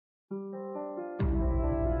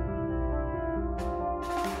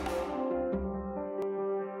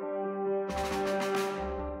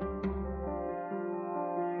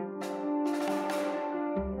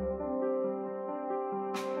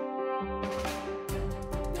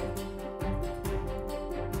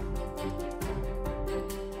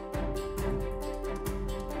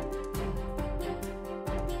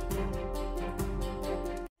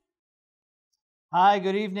Hi,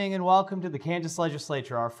 good evening, and welcome to the Kansas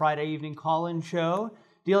Legislature, our Friday evening call-in show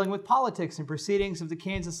dealing with politics and proceedings of the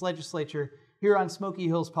Kansas Legislature here on Smoky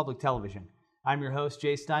Hills Public Television. I'm your host,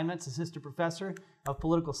 Jay Steinmetz, Assistant Professor of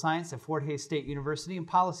Political Science at Fort Hays State University and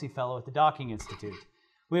Policy Fellow at the Docking Institute.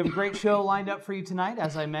 We have a great show lined up for you tonight.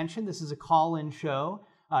 As I mentioned, this is a call-in show.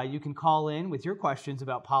 You can call in with your questions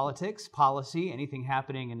about politics, policy, anything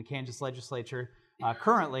happening in the Kansas Legislature.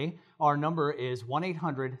 Currently, our number is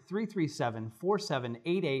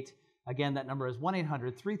 1-800-337-4788. Again, that number is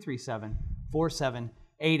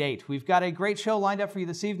 1-800-337-4788. We've got a great show lined up for you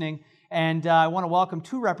this evening, and I want to welcome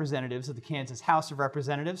two representatives of the Kansas House of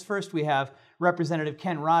Representatives. First, we have Representative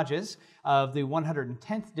Ken Rahjes of the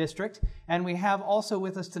 110th District, and we have also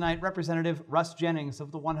with us tonight Representative Russ Jennings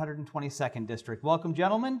of the 122nd District. Welcome,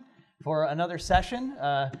 gentlemen, for another session,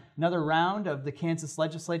 another round of the Kansas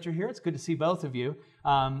Legislature here. It's good to see both of you.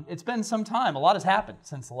 It's been some time. A lot has happened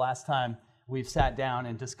since the last time we've sat down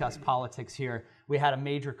and discussed politics here. We had a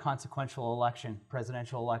major consequential election,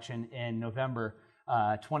 presidential election in November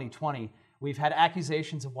 2020. We've had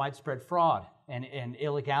accusations of widespread fraud and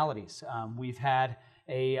illegalities. We've had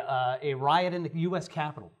a riot in the U.S.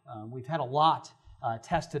 Capitol. We've had a lot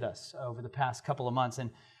tested us over the past couple of months. And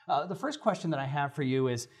the first question that I have for you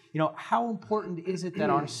is, how important is it that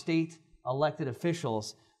our state elected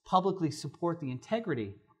officials publicly support the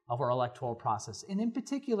integrity of our electoral process? And in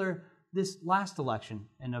particular, this last election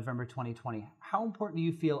in November 2020, how important do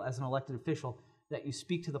you feel as an elected official that you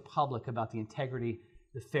speak to the public about the integrity,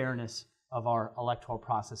 the fairness of our electoral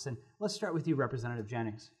process? And let's start with you, Representative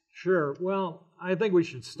Jennings. Sure. Well, I think we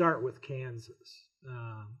should start with Kansas.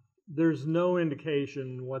 There's no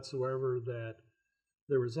indication whatsoever that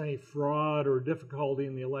there was any fraud or difficulty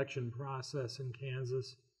in the election process in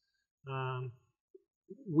Kansas.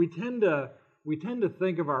 We tend to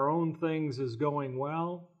think of our own things as going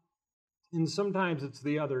well, and sometimes it's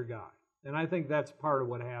the other guy. And I think that's part of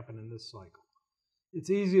what happened in this cycle. It's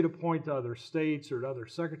easy to point to other states or to other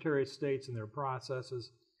Secretary of States and their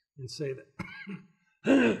processes and say that,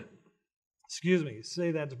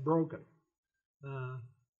 say that's broken.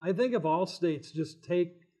 I think if all states just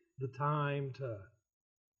take the time to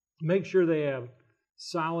make sure they have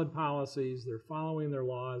solid policies, they're following their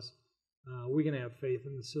laws, we can have faith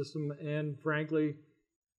in the system. And frankly,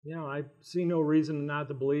 I see no reason not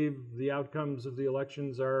to believe the outcomes of the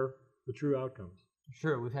elections are the true outcomes.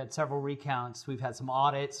 Sure. We've had several recounts. We've had some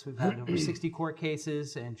audits. We've had over 60 court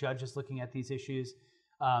cases and judges looking at these issues.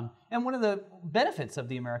 And one of the benefits of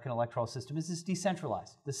the American electoral system is it's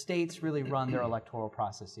decentralized. The states really run their electoral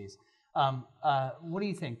processes. What do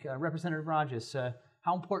you think, Representative Rahjes?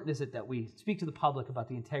 How important is it that we speak to the public about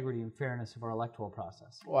the integrity and fairness of our electoral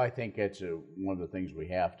process? Well, I think that's one of the things we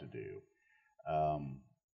have to do.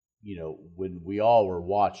 When we all were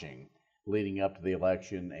watching leading up to the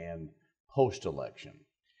election and post-election,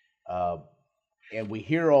 and we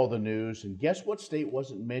hear all the news, and guess what state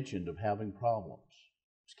wasn't mentioned of having problems?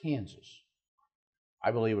 It's Kansas.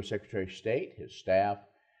 I believe our Secretary of State, his staff,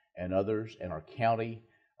 and others, and our county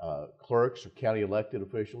clerks or county elected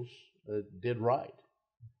officials did right.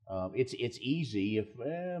 It's easy if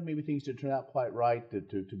maybe things didn't turn out quite right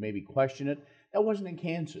to maybe question it. That wasn't in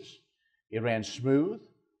Kansas. It ran smooth.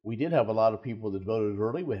 We did have a lot of people that voted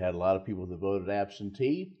early. We had a lot of people that voted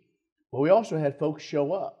absentee. But we also had folks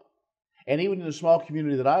show up. And even in the small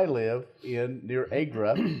community that I live in near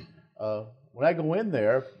Agra, when I go in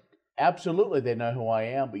there, absolutely they know who I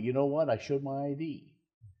am. But you know what? I showed my ID.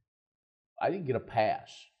 I didn't get a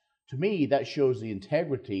pass. To me, that shows the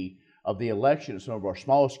integrity of the election in some of our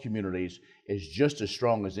smallest communities is just as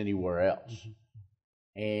strong as anywhere else.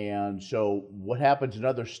 Mm-hmm. And so what happens in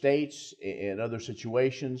other states and other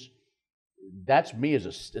situations, that's me as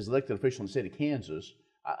an elected official in the state of Kansas.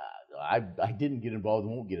 I didn't get involved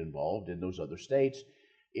and won't get involved in those other states.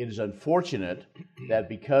 It is unfortunate that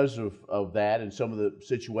because of that and some of the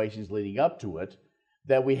situations leading up to it,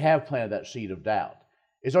 that we have planted that seed of doubt.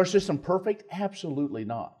 Is our system perfect? Absolutely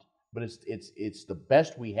not. But it's the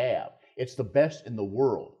best we have. It's the best in the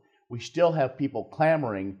world. We still have people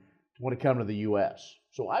clamoring when it comes to the U.S.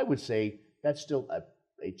 So I would say that's still a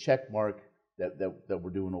check mark that we're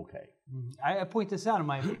doing okay. I point this out in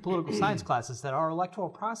my political science classes that our electoral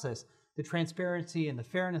process, the transparency and the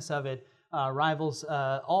fairness of it, rivals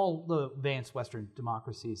all the advanced Western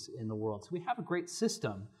democracies in the world. So we have a great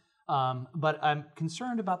system, but I'm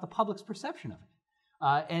concerned about the public's perception of it.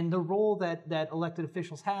 And the role that elected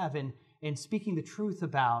officials have in speaking the truth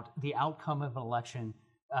about the outcome of an election,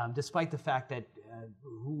 despite the fact that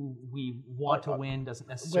who we want to win doesn't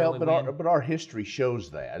necessarily win. But our history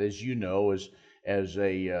shows that, as you know, as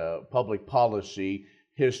a public policy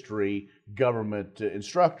history government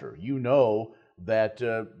instructor. You know that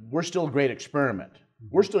we're still a great experiment.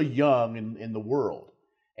 We're still young in the world.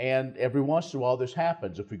 And every once in a while this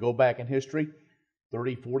happens. If we go back in history,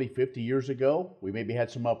 30, 40, 50 years ago, we maybe had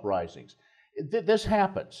some uprisings. This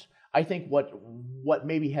happens. I think what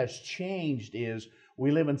maybe has changed is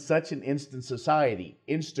we live in such an instant society,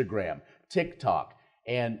 Instagram, TikTok,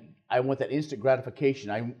 and I want that instant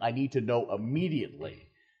gratification. I need to know immediately.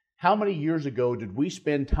 How many years ago did we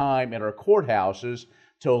spend time in our courthouses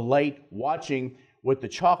till late watching with the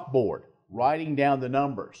chalkboard, writing down the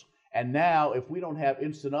numbers? And now, if we don't have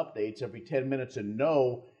instant updates every 10 minutes and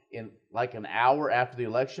know in like an hour after the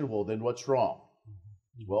election, well, then what's wrong?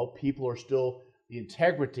 Well, people are still, the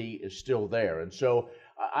integrity is still there. And so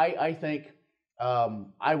I think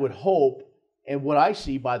I would hope, and what I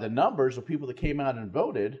see by the numbers of people that came out and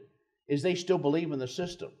voted, is they still believe in the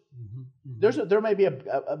system. There may be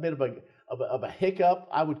a bit of a hiccup,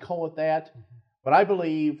 I would call it that, but I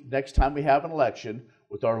believe next time we have an election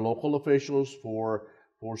with our local officials for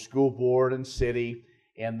school board and city,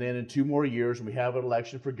 and then in 2 more years we have an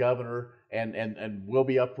election for governor and we'll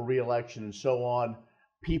be up for re-election and so on,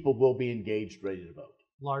 people will be engaged, ready to vote.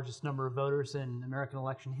 Largest number of voters in American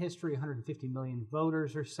election history, 150 million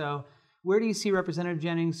voters or so. Where do you see, Representative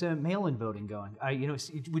Jennings, mail-in voting going?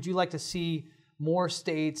 Would you like to see more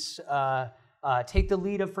states take the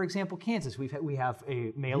lead of, for example, Kansas? We have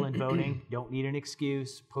a mail-in voting, don't need an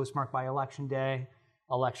excuse, postmarked by election day,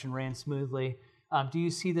 election ran smoothly. Do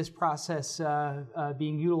you see this process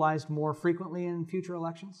being utilized more frequently in future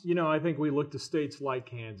elections? I think we look to states like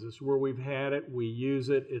Kansas where we've had it, we use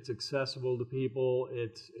it, it's accessible to people,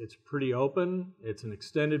 it's pretty open, it's an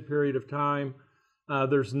extended period of time.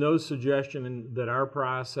 There's no suggestion that our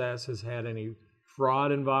process has had any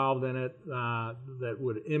fraud involved in it that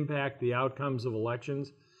would impact the outcomes of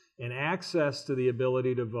elections. And access to the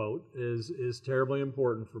ability to vote is terribly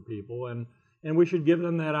important for people, and we should give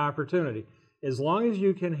them that opportunity. As long as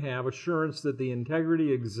you can have assurance that the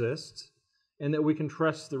integrity exists and that we can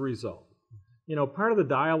trust the result. Part of the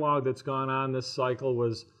dialogue that's gone on this cycle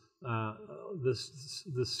was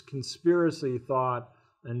this conspiracy thought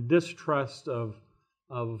and distrust of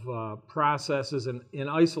processes in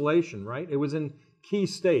isolation, right? It was in key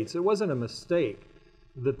states. It wasn't a mistake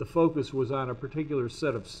that the focus was on a particular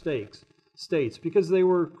set of states because they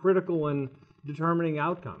were critical in determining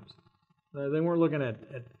outcomes. They weren't looking at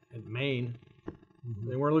Maine.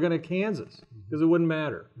 They weren't looking at Kansas because it wouldn't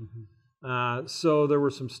matter. So there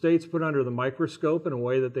were some states put under the microscope in a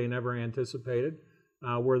way that they never anticipated,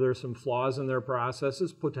 where there's some flaws in their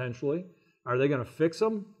processes, potentially. Are they going to fix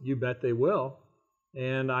them? You bet they will.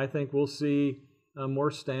 And I think we'll see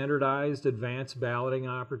more standardized advanced balloting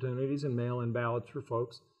opportunities and mail-in ballots for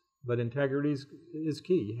folks. But integrity is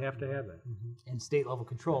key. You have to have that. And state level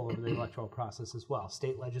control over the electoral process as well.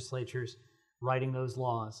 State legislatures writing those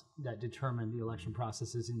laws that determine the election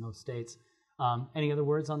processes in those states. Any other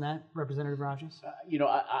words on that, Representative Rahjes?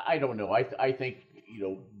 I don't know. I think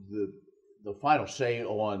the final say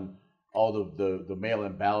on all the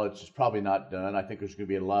mail-in ballots is probably not done. I think there's going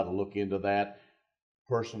to be a lot of look into that.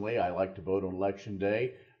 Personally, I like to vote on election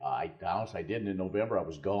day. I didn't in November. I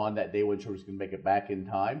was gone that day. Wasn't sure I was going to make it back in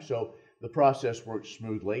time. So the process worked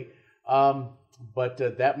smoothly. But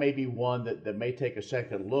that may be one that may take a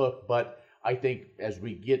second look. But I think as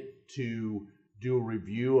we get to do a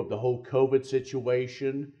review of the whole COVID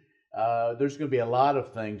situation, there's going to be a lot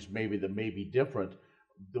of things maybe that may be different.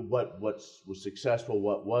 What was successful,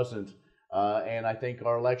 what wasn't. And I think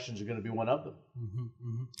our elections are going to be one of them.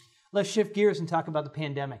 Let's shift gears and talk about the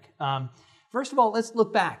pandemic. First of all, let's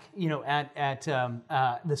look back, at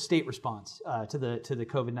the state response to the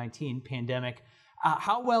COVID-19 pandemic.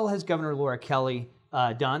 How well has Governor Laura Kelly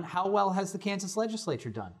done? How well has the Kansas Legislature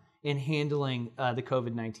done in handling the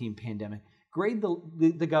COVID-19 pandemic? Grade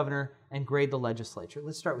the governor and grade the legislature.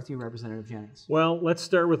 Let's start with you, Representative Jennings. Well, let's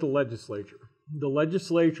start with the legislature. The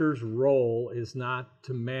legislature's role is not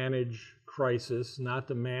to manage crisis, not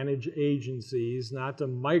to manage agencies, not to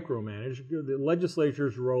micromanage. The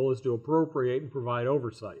legislature's role is to appropriate and provide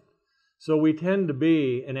oversight. So we tend to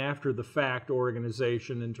be an after-the-fact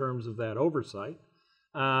organization in terms of that oversight.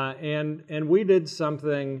 And we did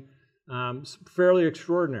something fairly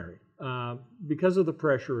extraordinary because of the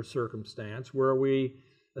pressure of circumstance, where we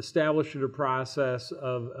established a process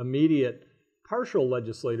of immediate partial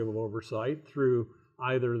legislative oversight through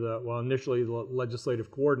either initially the Legislative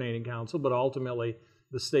Coordinating Council, but ultimately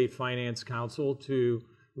the State Finance Council to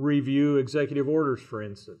review executive orders, for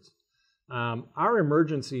instance. Our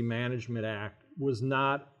Emergency Management Act was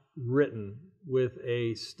not written with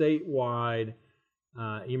a statewide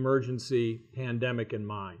emergency pandemic in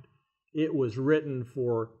mind. It was written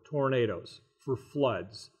for tornadoes, for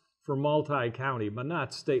floods, for multi-county, but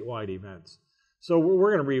not statewide events. So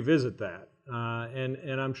we're going to revisit that,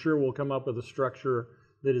 and I'm sure we'll come up with a structure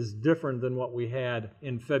that is different than what we had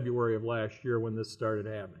in February of last year when this started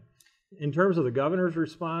happening. In terms of the governor's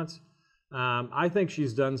response, I think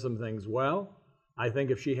she's done some things well. I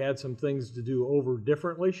think if she had some things to do over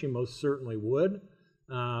differently, she most certainly would.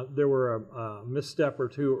 There were a misstep or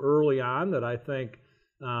two early on that I think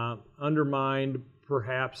undermined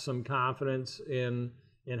perhaps some confidence in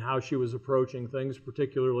how she was approaching things,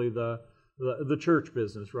 particularly the church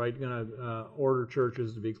business, right? Going to order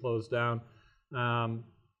churches to be closed down.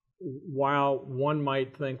 While one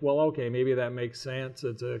might think, well, okay, maybe that makes sense.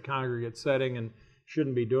 It's a congregate setting and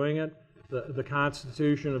shouldn't be doing it. The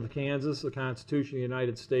Constitution of Kansas, the Constitution of the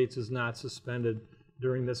United States is not suspended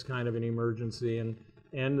during this kind of an emergency.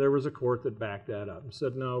 And there was a court that backed that up and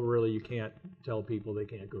said, no, really, you can't tell people they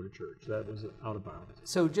can't go to church. That was out of bounds.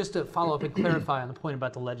 So just to follow up and clarify on the point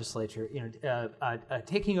about the legislature,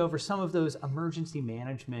 taking over some of those emergency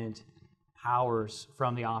management powers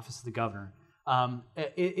from the office of the governor,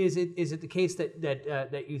 is it the case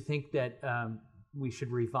that you think that we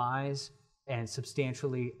should revise and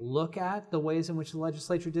substantially look at the ways in which the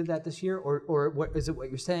legislature did that this year, or what, is it what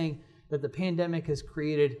you're saying that the pandemic has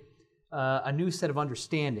created a new set of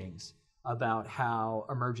understandings about how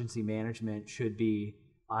emergency management should be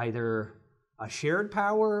either a shared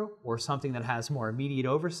power or something that has more immediate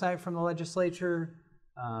oversight from the legislature?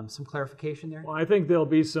 Some clarification there? Well, I think there'll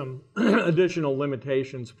be some additional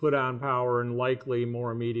limitations put on power and likely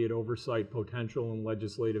more immediate oversight potential and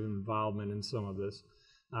legislative involvement in some of this.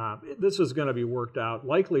 This is going to be worked out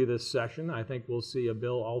likely this session. I think we'll see a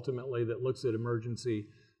bill ultimately that looks at emergency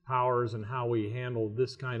powers and how we handle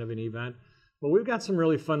this kind of an event. But we've got some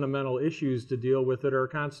really fundamental issues to deal with that are a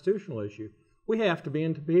constitutional issue. We have to be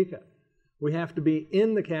in Topeka. We have to be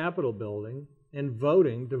in the Capitol building and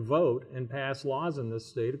voting to vote and pass laws in this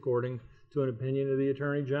state according to an opinion of the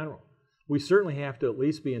Attorney General. We certainly have to at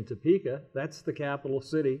least be in Topeka. That's the capital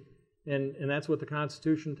city, and that's what the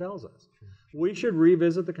Constitution tells us. We should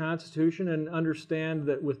revisit the Constitution and understand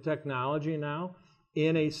that with technology now,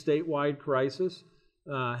 in a statewide crisis,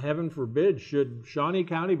 heaven forbid, should Shawnee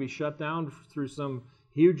County be shut down through some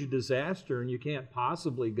huge disaster and you can't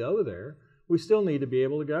possibly go there, we still need to be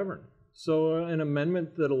able to govern. So an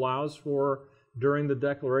amendment that allows for, during the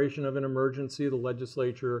declaration of an emergency, the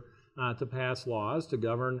legislature to pass laws to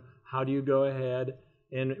govern how do you go ahead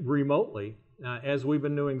and remotely, as we've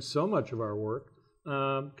been doing so much of our work,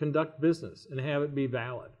 conduct business and have it be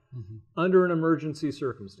valid under an emergency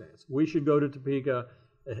circumstance. We should go to Topeka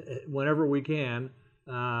whenever we can,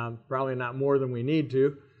 probably not more than we need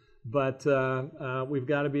to, but we've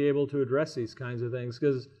got to be able to address these kinds of things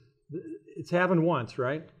because it's happened once,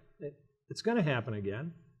 right? It's going to happen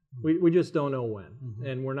again. We just don't know when,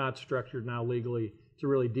 and we're not structured now legally to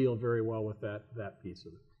really deal very well with that piece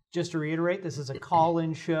of it. Just to reiterate, this is a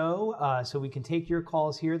call-in show, so we can take your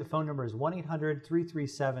calls here. The phone number is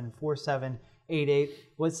 1-800-337-4788.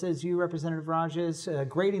 What says you, Representative Rahjes?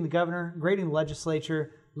 Grading the governor, grading the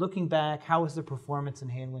legislature, looking back, how was the performance in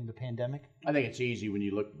handling the pandemic? I think it's easy when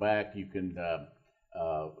you look back. You can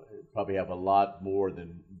probably have a lot more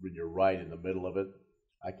than when you're right in the middle of it.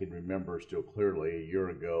 I can remember still clearly a year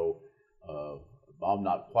ago, I'm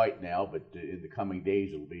not quite now, but in the coming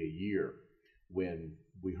days it'll be a year, when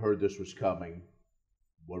we heard this was coming.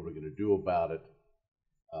 What are we going to do about it?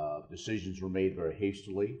 Decisions were made very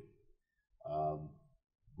hastily.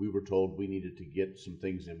 We were told we needed to get some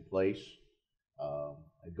things in place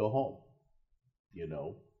and go home.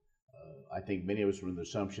 I think many of us were in the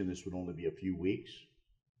assumption this would only be a few weeks,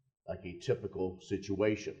 like a typical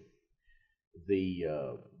situation. We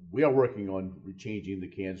are working on changing the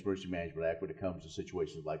Kansas Emergency Management Act when it comes to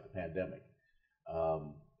situations like the pandemic.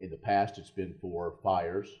 In the past, it's been for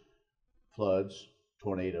fires, floods,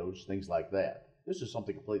 tornadoes, things like that. This is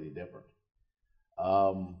something completely different.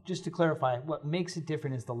 Just to clarify, what makes it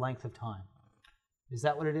different is the length of time. Is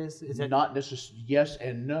that what it is? Is that not necessarily? Yes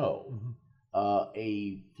and no.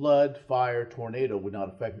 A flood, fire, tornado would not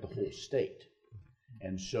affect the whole state,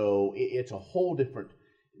 and so it's a whole different.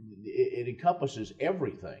 It encompasses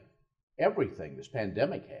everything this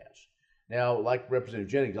pandemic has. Now, like Representative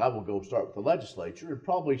Jennings, I will go start with the legislature and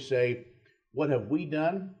probably say, what have we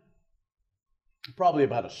done? Probably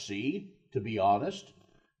about a C, to be honest.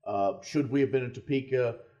 Should we have been in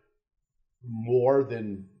Topeka more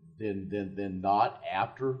than not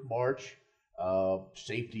after March?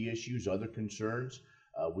 Safety issues, other concerns.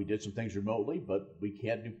 We did some things remotely, but we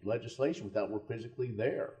can't do legislation without we're physically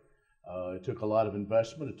there. It took a lot of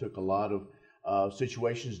investment. It took a lot of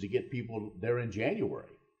situations to get people there in January.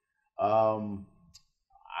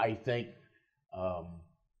 I think,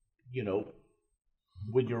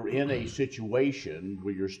 when you're in a situation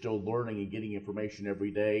where you're still learning and getting information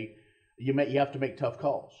every day, you have to make tough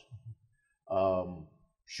calls.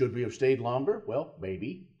 Should we have stayed longer? Well,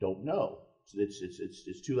 maybe. Don't know.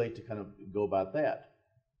 It's too late to kind of go about that.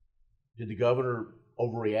 Did the governor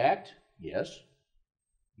overreact? Yes.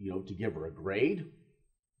 To give her a grade,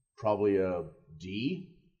 probably a D.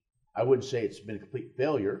 I wouldn't say it's been a complete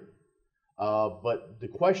failure. But the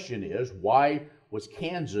question is, why was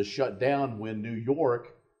Kansas shut down when New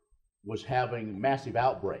York was having massive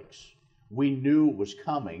outbreaks? We knew it was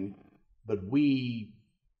coming, but we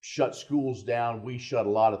shut schools down. We shut a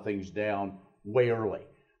lot of things down way early.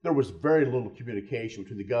 There was very little communication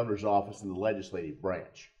between the governor's office and the legislative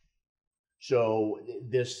branch. So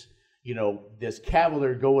this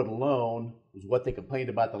cavalier go it alone was what they complained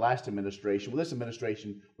about the last administration. Well, this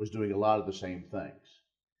administration was doing a lot of the same things.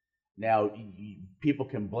 Now, people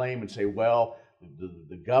can blame and say, well,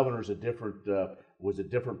 the governor's was a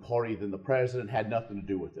different party than the president, had nothing to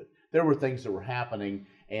do with it. There were things that were happening,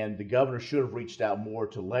 and the governor should have reached out more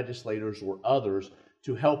to legislators or others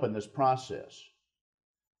to help in this process.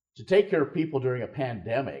 To take care of people during a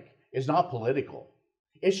pandemic is not political.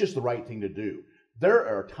 It's just the right thing to do. There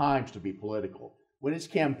are times to be political. When it's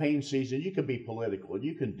campaign season, you can be political, and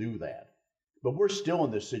you can do that. But we're still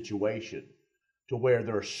in this situation to where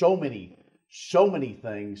there are so many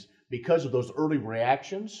things because of those early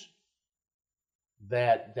reactions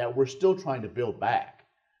that we're still trying to build back.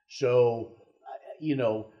 So,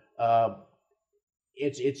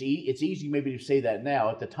 it's easy maybe to say that now.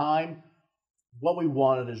 At the time, what we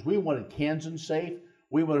wanted Kansans safe.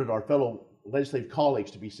 We wanted our fellow legislative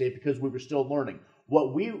colleagues to be safe because we were still learning.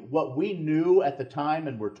 What we knew at the time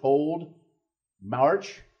and were told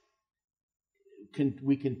March,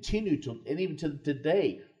 we continue to, and even to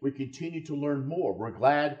today, we continue to learn more. We're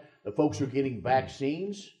glad the folks are getting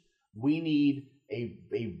vaccines. We need a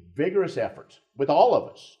vigorous effort with all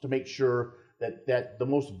of us to make sure that the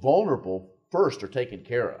most vulnerable first are taken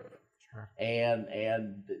care of. Sure.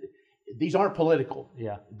 And these aren't political.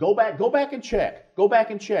 Yeah. Go back and check. Go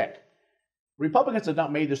back and check. Republicans have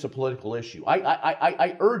not made this a political issue.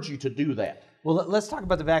 I urge you to do that. Well, let's talk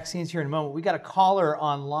about the vaccines here in a moment. We got a caller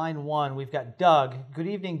on line 1. We've got Doug. Good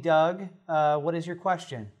evening, Doug. What is your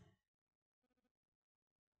question?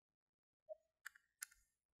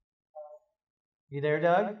 You there,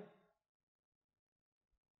 Doug?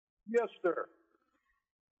 Yes, sir.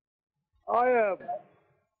 I have.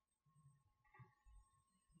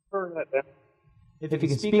 Turn that down. If you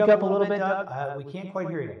can speak up a little bit, Doug, we can't quite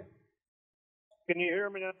hear you. Can you hear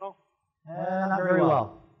me now? Not very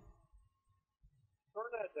well. Turn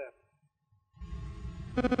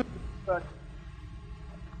that down.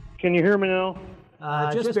 Can you hear me now?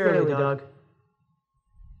 Just barely, Doug.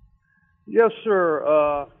 Yes,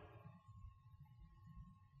 sir.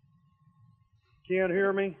 Can't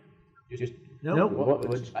hear me? Nope. Go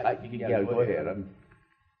ahead.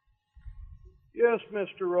 Yes,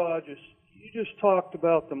 Mr. Rahjes. You just talked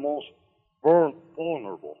about the most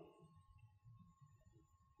vulnerable.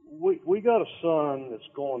 We got a son that's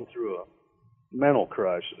going through a mental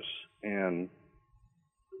crisis, and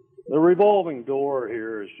the revolving door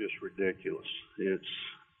here is just ridiculous.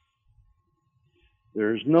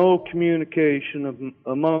 There's no communication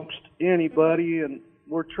amongst anybody, and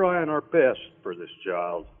we're trying our best for this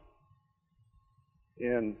child,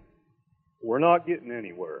 and we're not getting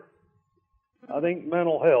anywhere. I think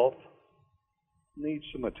mental health needs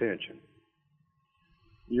some attention.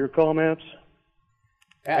 Your comments?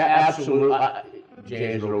 Absolutely.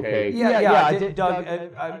 Jay, is it okay? Yeah, Doug,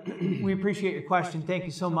 we appreciate your question. Thank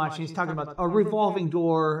you so much. He's talking about a revolving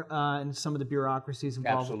door and some of the bureaucracies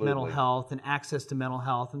involved with mental health and access to mental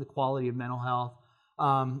health and the quality of mental health.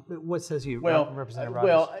 What says you, Representative Rahjes?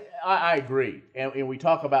 Well, I agree. And we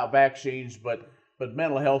talk about vaccines, but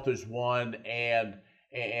mental health is one, and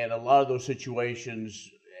a lot of those situations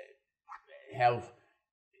have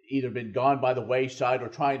either been gone by the wayside or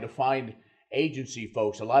trying to find agency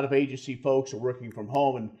folks. A lot of agency folks are working from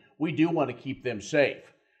home, and we do want to keep them safe.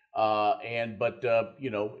 But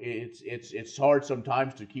it's hard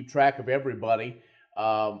sometimes to keep track of everybody.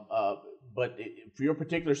 But for your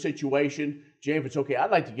particular situation, Jay, if it's okay,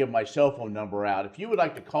 I'd like to give my cell phone number out. If you would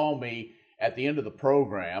like to call me at the end of the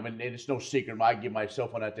program, and it's no secret, I give my cell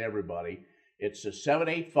phone out to everybody. It's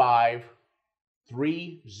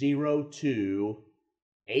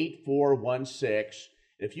 785-302-8416.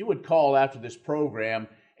 If you would call after this program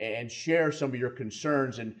and share some of your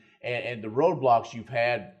concerns and the roadblocks you've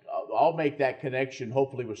had I'll make that connection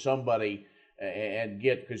hopefully with somebody and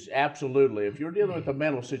get, because absolutely, if you're dealing with a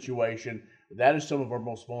mental situation, that is some of our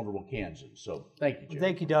most vulnerable Kansans. So thank you, Jim.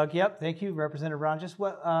 Thank you, Doug. Yep, thank you, Representative Rahjes.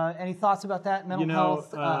 What any thoughts about that mental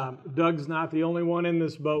health? Doug's not the only one in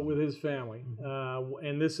this boat with his family,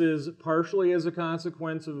 and this is partially as a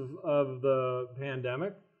consequence of the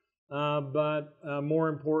pandemic, but more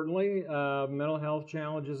importantly, mental health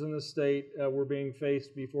challenges in the state were being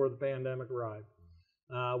faced before the pandemic arrived.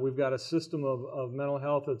 We've got a system of mental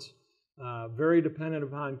health that's very dependent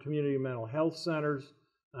upon community mental health centers,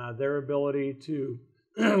 their ability to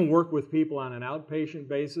work with people on an outpatient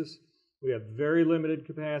basis. We have very limited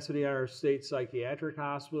capacity at our state psychiatric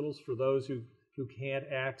hospitals for those who can't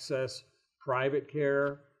access private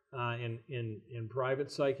care in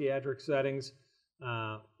private psychiatric settings.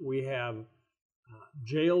 We have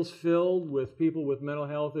jails filled with people with mental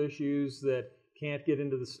health issues that can't get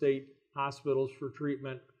into the state hospitals for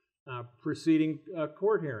treatment preceding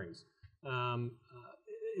court hearings.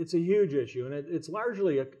 It's a huge issue, and it's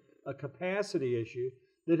largely a capacity issue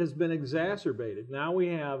that has been exacerbated. Now we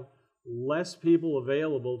have less people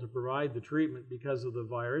available to provide the treatment because of the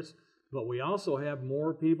virus, but we also have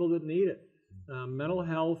more people that need it. Mental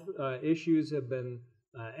health issues have been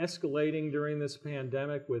escalating during this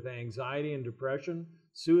pandemic with anxiety and depression.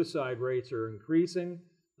 Suicide rates are increasing.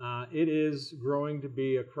 It is growing to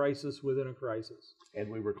be a crisis within a crisis. And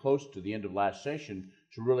we were close to the end of last session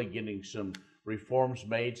to really getting some reforms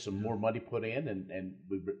made, some more money put in, and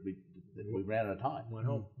we ran out of time. Went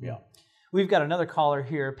home. Yeah. We've got another caller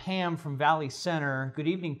here, Pam from Valley Center. Good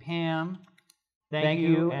evening, Pam. Thank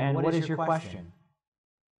you. And what is your question?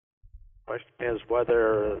 Question is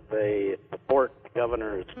whether they support the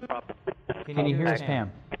governor's Can you hear us,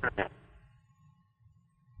 Pam?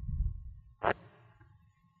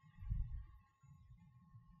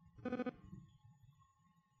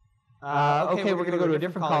 Okay, we're going to go to a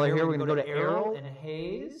different caller here. We're going to go to Errol and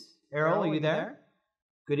Hayes. Errol, are you there?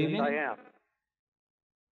 Good evening. Yes, I am.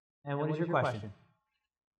 And what is your question?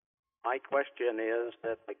 My question is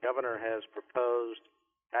that the governor has proposed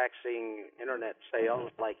taxing internet sales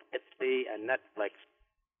like Etsy and Netflix.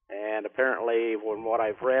 And apparently, from what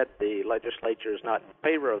I've read, the legislature is not in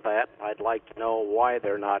favor of that. I'd like to know why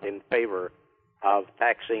they're not in favor of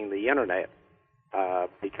taxing the internet.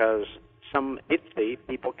 Because some Etsy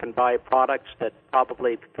people can buy products that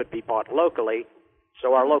probably could be bought locally,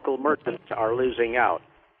 so our local merchants are losing out.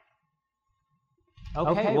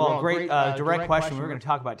 Okay, well, great direct question. We're going to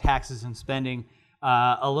talk about taxes and spending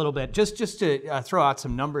a little bit. Just to throw out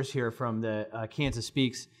some numbers here from the Kansas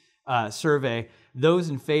Speaks survey, those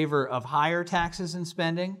in favor of higher taxes and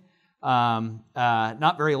spending,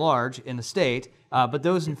 not very large in the state, but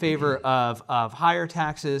those in favor of higher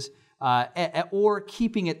taxes or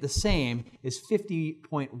keeping it the same is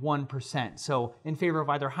 50.1%. So in favor of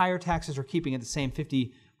either higher taxes or keeping it the same,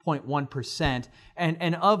 50.1%.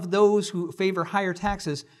 And of those who favor higher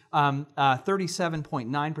taxes,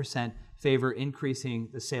 37.9% favor increasing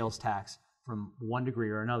the sales tax from one degree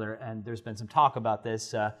or another. And there's been some talk about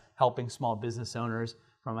this, helping small business owners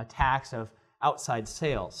from a tax of outside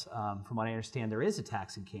sales. From what I understand, there is a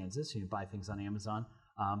tax in Kansas. You buy things on Amazon.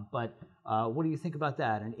 But what do you think about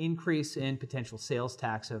that? An increase in potential sales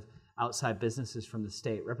tax of outside businesses from the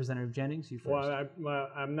state. Representative Jennings, you first. Well,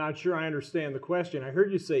 I'm not sure I understand the question. I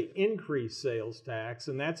heard you say increase sales tax,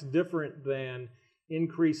 and that's different than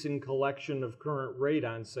increasing collection of current rate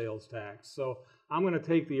on sales tax. So I'm going to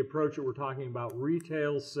take the approach that we're talking about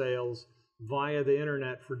retail sales via the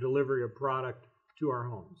internet for delivery of product to our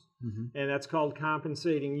homes. Mm-hmm. And that's called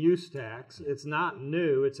compensating use tax. It's not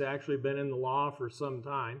new. It's actually been in the law for some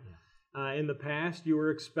time. Yeah. In the past, you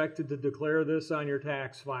were expected to declare this on your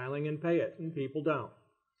tax filing and pay it, and people don't.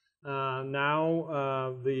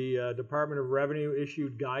 Now, the Department of Revenue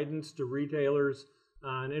issued guidance to retailers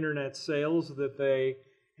on internet sales that they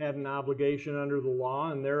had an obligation under the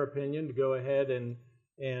law, in their opinion, to go ahead and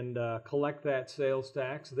collect that sales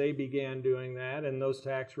tax. They began doing that, and those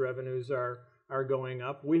tax revenues are going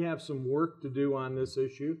up. We have some work to do on this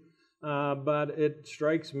issue, but it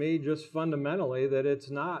strikes me just fundamentally that it's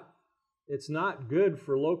not good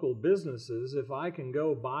for local businesses if I can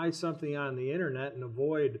go buy something on the internet and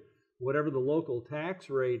avoid whatever the local tax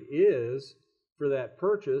rate is for that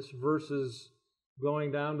purchase versus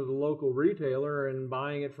going down to the local retailer and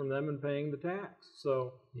buying it from them and paying the tax.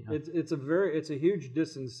 So yeah. It's a huge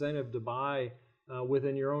disincentive to buy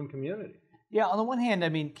within your own community. Yeah, on the one hand, I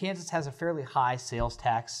mean, Kansas has a fairly high sales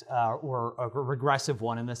tax, or a regressive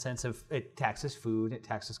one in the sense of it taxes food, it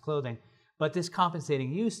taxes clothing. But this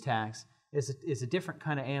compensating use tax is a different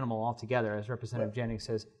kind of animal altogether, as Representative Jennings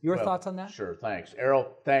says. Your thoughts on that? Sure, thanks. Errol,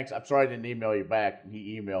 thanks. I'm sorry I didn't email you back.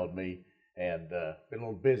 He emailed me, and been a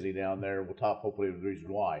little busy down there. We'll talk hopefully the reason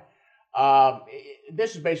why.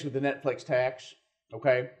 This is basically the Netflix tax,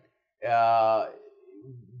 okay?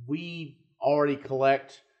 We already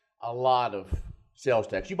collect a lot of sales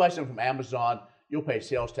tax. You buy something from Amazon, you'll pay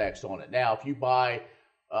sales tax on it. Now, if you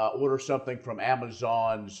order something from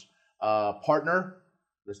Amazon's partner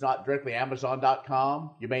that's not directly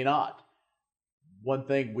Amazon.com, you may not. One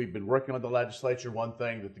thing we've been working on the legislature, one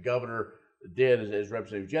thing that the governor did, as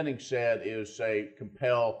Representative Jennings said, is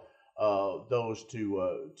compel those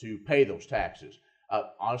to pay those taxes.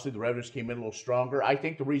 Honestly, the revenues came in a little stronger. I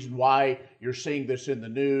think the reason why you're seeing this in the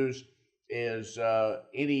news is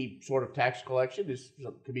any sort of tax collection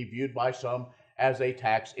can be viewed by some as a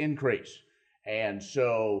tax increase. And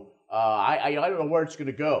so I don't know where it's going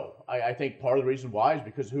to go. I think part of the reason why is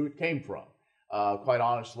because of who it came from, quite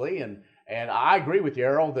honestly. And I agree with you,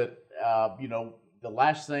 Errol, that the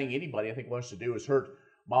last thing anybody I think wants to do is hurt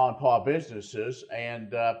mom and pop businesses.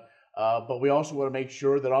 But we also want to make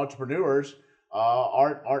sure that entrepreneurs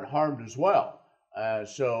aren't harmed as well.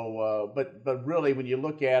 But really, when you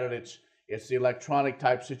look at it, it's the electronic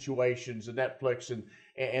type situations, the Netflix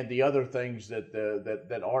and the other things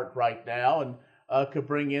that aren't right now, and could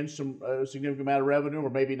bring in some significant amount of revenue, or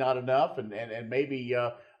maybe not enough, and maybe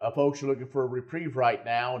folks are looking for a reprieve right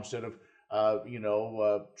now instead of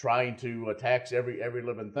trying to tax every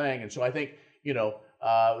living thing. And so I think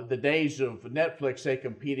the days of Netflix, say,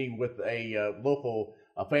 competing with a local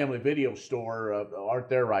family video store aren't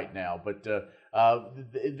there right now. But I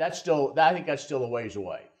think that's still a ways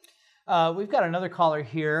away. We've got another caller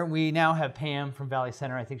here. We now have Pam from Valley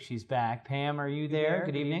Center. I think she's back. Pam, are you there?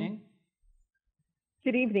 Good evening.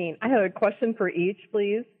 Good evening. I have a question for each,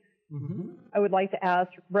 please. Mm-hmm. I would like to ask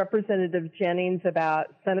Representative Jennings about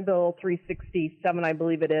Senate Bill 367, I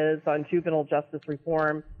believe it is, on juvenile justice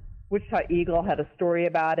reform. Wichita Eagle had a story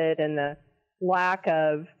about it, and the lack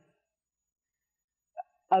of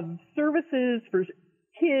services for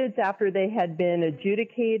kids after they had been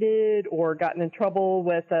adjudicated or gotten in trouble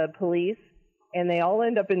with police, and they all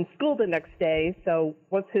end up in school the next day. So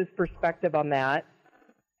what's his perspective on that?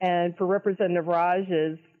 And for Representative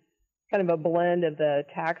Rahjes, kind of a blend of the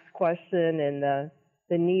tax question and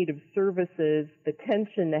the need of services, the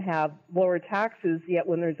tension to have lower taxes, yet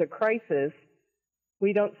when there's a crisis,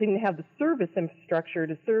 we don't seem to have the service infrastructure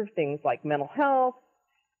to serve things like mental health,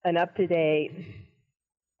 an up-to-date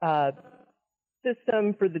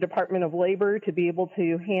system for the Department of Labor to be able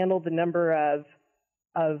to handle the number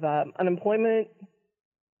of unemployment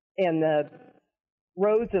and the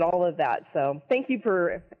roads and all of that. So thank you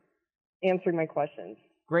for answering my questions.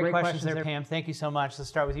 Great questions there, Pam. Thank you so much. Let's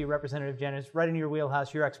start with you, Representative Jennings. Right in your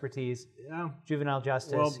wheelhouse, your expertise. Yeah. Juvenile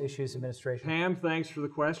justice, issues, administration. Pam, thanks for the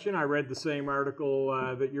question. I read the same article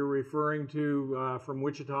that you're referring to from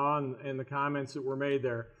Wichita and the comments that were made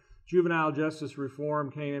there. Juvenile justice reform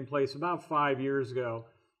came in place about 5 years ago,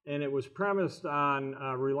 and it was premised on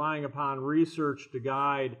relying upon research to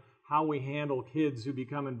guide how we handle kids who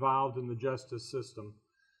become involved in the justice system.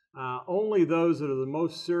 Only those that are the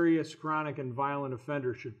most serious, chronic, and violent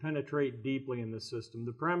offenders should penetrate deeply in the system.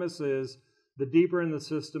 The premise is the deeper in the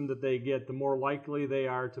system that they get, the more likely they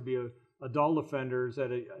are to be adult offenders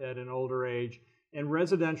at an older age. And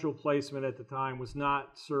residential placement at the time was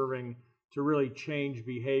not serving to really change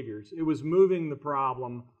behaviors. It was moving the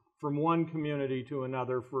problem from one community to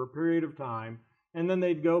another for a period of time, and then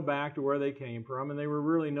they'd go back to where they came from, and they were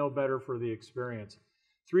really no better for the experience.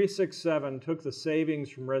 367 took the savings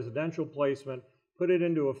from residential placement, put it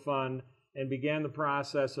into a fund, and began the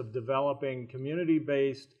process of developing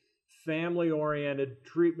community-based, family-oriented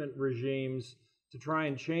treatment regimes to try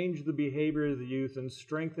and change the behavior of the youth and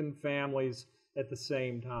strengthen families at the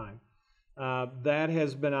same time. That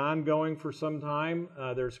has been ongoing for some time.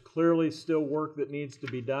 There's clearly still work that needs to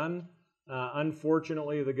be done.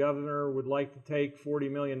 Unfortunately, the governor would like to take $40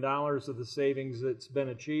 million of the savings that's been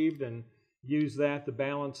achieved and use that to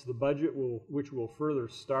balance the budget, which will further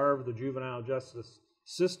starve the juvenile justice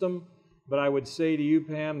system. But I would say to you,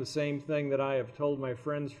 Pam, the same thing that I have told my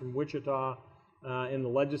friends from Wichita in the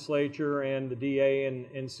legislature and the DA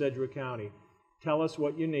in Sedgwick County. Tell us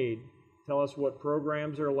what you need. Tell us what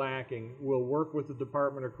programs are lacking. We'll work with the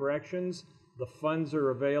Department of Corrections. The funds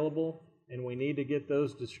are available, and we need to get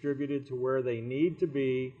those distributed to where they need to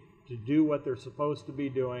be to do what they're supposed to be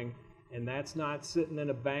doing. And that's not sitting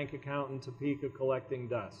in a bank account in Topeka collecting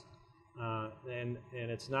dust. And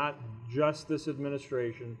it's not just this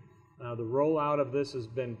administration. The rollout of this has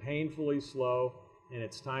been painfully slow, and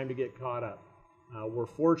it's time to get caught up. We're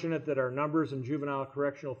fortunate that our numbers in juvenile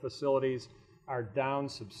correctional facilities are down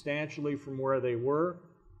substantially from where they were.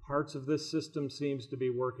 Parts of this system seems to be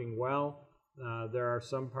working well. There are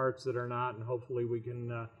some parts that are not, and hopefully we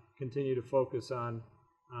can continue to focus on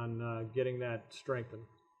getting that strengthened.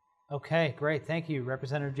 Okay, great. Thank you,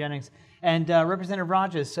 Representative Jennings. And Representative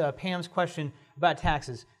Rahjes, Pam's question about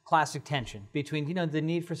taxes, classic tension between, the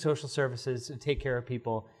need for social services to take care of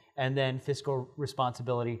people and then fiscal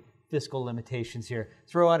responsibility, fiscal limitations here.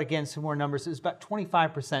 Throw out again some more numbers. It was about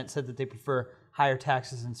 25% said that they prefer higher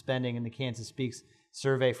taxes and spending in the Kansas Speaks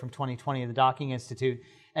survey from 2020 of the Docking Institute.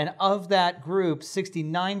 And of that group,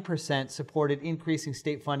 69% supported increasing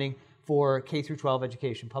state funding for K through 12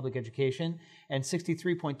 education, public education, and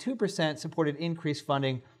 63.2% supported increased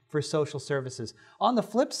funding for social services. On the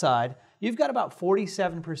flip side, you've got about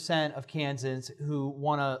 47% of Kansans who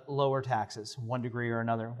want to lower taxes, one degree or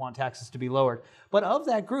another, want taxes to be lowered. But of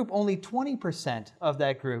that group, only 20% of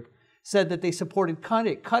that group said that they supported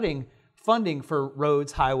cutting funding for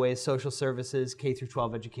roads, highways, social services, K through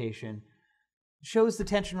 12 education. Shows the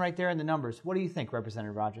tension right there in the numbers. What do you think,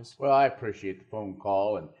 Representative Rahjes? Well, I appreciate the phone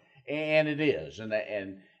call, and it is. And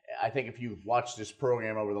I think if you've watched this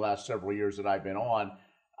program over the last several years that I've been on,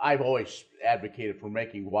 I've always advocated for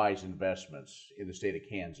making wise investments in the state of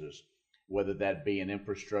Kansas, whether that be in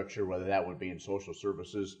infrastructure, whether that would be in social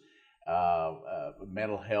services,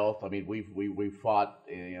 mental health. I mean, we've fought,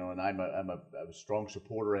 and I'm a strong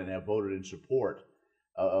supporter and have voted in support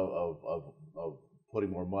of putting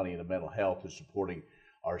more money into mental health and supporting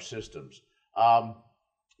our systems.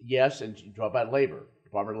 Yes, and you talk about labor,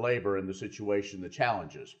 Department of Labor and the situation, the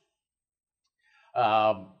challenges.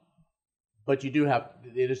 But you do have,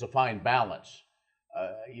 it is a fine balance.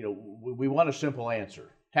 We want a simple answer.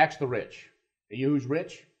 Tax the rich. And you know who's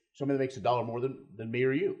rich? Somebody that makes $1 more than me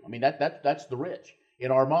or you. I mean, that's the rich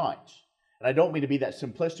in our minds. And I don't mean to be that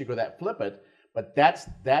simplistic or that flippant, but that's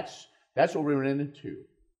what we're into.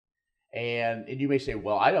 And you may say,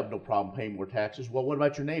 well, I have no problem paying more taxes. Well, what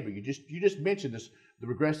about your neighbor? You just mentioned this, the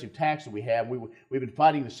regressive tax that we have. We've been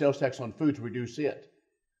fighting the sales tax on food to reduce it.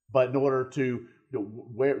 But in order to,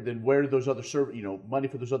 where do those other money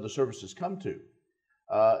for those other services come to?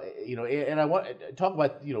 And I want to talk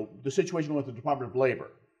about, the situation with the Department of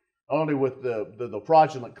Labor, not only with the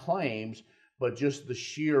fraudulent claims, but just the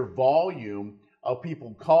sheer volume of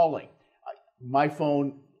people calling. My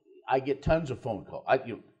phone, I get tons of phone calls.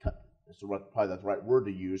 Probably that's the right word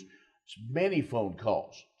to use. It's many phone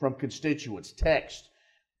calls from constituents, text,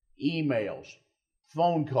 emails,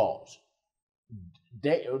 phone calls,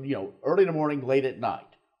 early in the morning, late at night,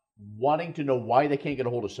 wanting to know why they can't get a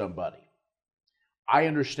hold of somebody. I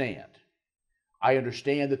understand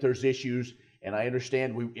that there's issues, and I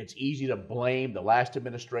understand it's easy to blame the last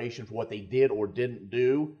administration for what they did or didn't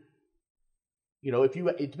do.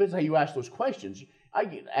 It depends how you ask those questions. I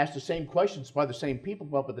get asked the same questions by the same people,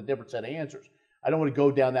 come up with a different set of answers. I don't want to go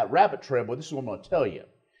down that rabbit trail, but this is what I'm going to tell you.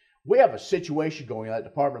 We have a situation going on at the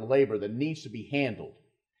Department of Labor that needs to be handled.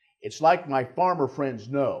 It's like my farmer friends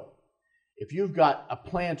know. If you've got a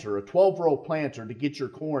planter, a 12-row planter to get your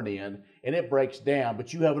corn in, and it breaks down,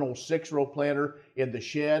 but you have an old 6-row planter in the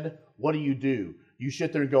shed, what do? You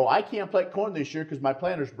sit there and go, I can't plant corn this year because my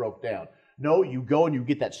planter's broke down. No, you go and you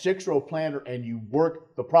get that 6-row planter and you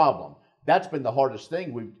work the problem. That's been the hardest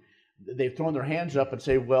thing. They've thrown their hands up and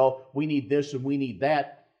say, well, we need this and we need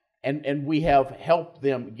that, and we have helped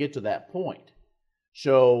them get to that point.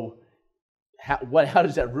 So how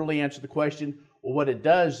does that really answer the question? Well, what it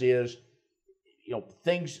does is,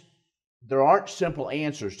 there aren't simple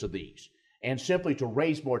answers to these, and simply to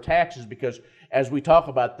raise more taxes, because as we talk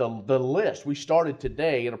about the list, we started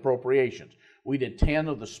today in appropriations. We did 10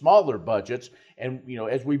 of the smaller budgets, and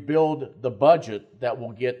as we build the budget that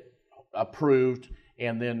will get approved,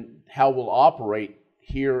 and then how we'll operate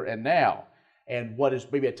here and now. And what is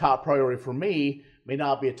maybe a top priority for me may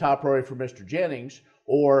not be a top priority for Mr. Jennings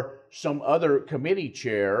or some other committee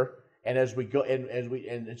chair. And as we go,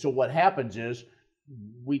 and so what happens is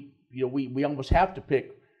we almost have to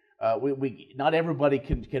pick. Not everybody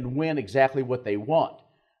can win exactly what they want.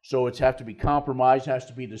 So it's have to be compromise, has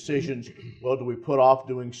to be decisions. Well, do we put off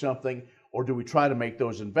doing something, or do we try to make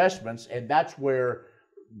those investments? And that's where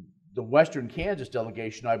the Western Kansas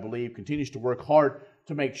delegation, I believe, continues to work hard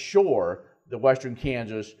to make sure that Western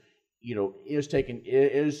Kansas,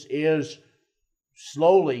 is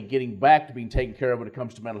slowly getting back to being taken care of when it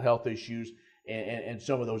comes to mental health issues and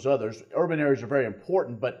some of those others. Urban areas are very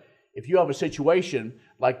important, but if you have a situation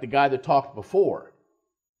like the guy that talked before,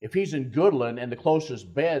 if he's in Goodland and the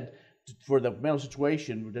closest bed for the mental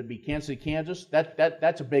situation would be Kansas City, Kansas,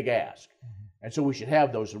 that's a big ask. And so we should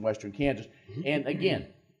have those in western Kansas. And again,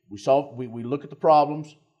 we look at the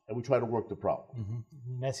problems and we try to work the problem.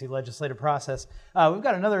 Messy legislative process. We've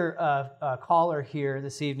got another caller here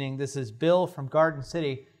this evening. This is Bill from Garden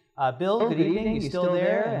City. Bill, good evening. You still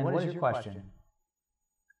there? And what is your question?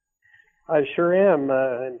 I sure am,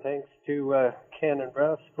 and thanks to Ken and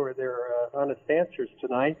Russ for their honest answers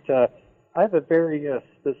tonight. I have a very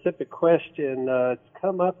specific question. It's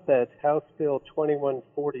come up that House Bill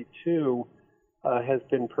 2142 has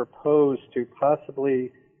been proposed to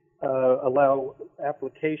possibly allow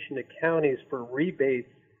application to counties for rebates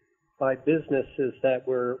by businesses that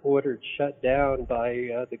were ordered shut down by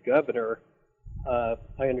the governor. I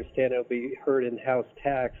understand it'll be heard in House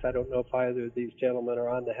Tax. I don't know if either of these gentlemen are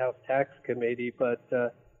on the House Tax Committee, but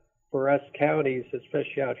for us counties,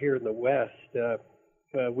 especially out here in the West,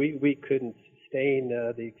 we couldn't sustain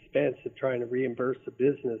the expense of trying to reimburse a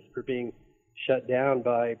business for being shut down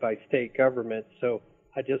by state government. So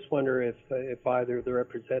I just wonder if either of the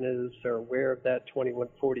representatives are aware of that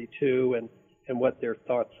 2142 and what their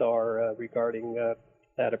thoughts are regarding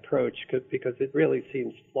that approach, because it really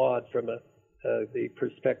seems flawed from the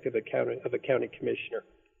perspective of a county commissioner.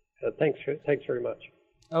 Thanks very much.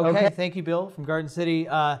 Okay, thank you, Bill from Garden City.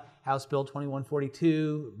 House Bill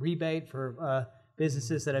 2142, rebate for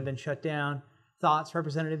businesses that have been shut down. Thoughts,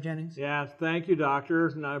 Representative Jennings? Yeah, thank you, Doctor,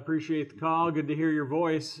 and I appreciate the call. Good to hear your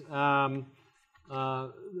voice.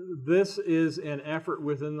 This is an effort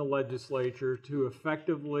within the legislature to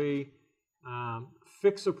effectively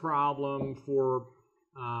fix a problem for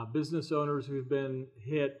business owners who've been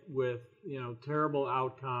hit with terrible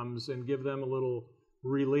outcomes and give them a little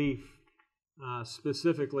relief,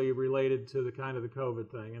 specifically related to the kind of the COVID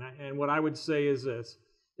thing. And what I would say is this: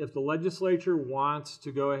 if the legislature wants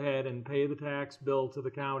to go ahead and pay the tax bill to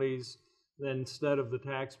the counties, then instead of the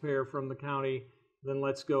taxpayer from the county, then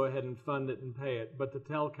let's go ahead and fund it and pay it. But to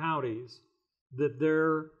tell counties that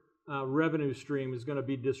their revenue stream is going to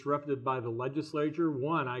be disrupted by the legislature,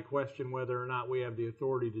 one, I question whether or not we have the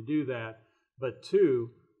authority to do that. But two,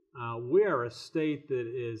 we are a state that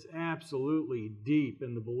is absolutely deep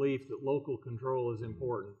in the belief that local control is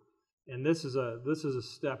important. And this is a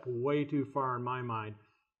step way too far in my mind.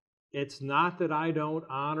 It's not that I don't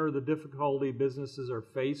honor the difficulty businesses are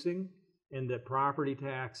facing and that property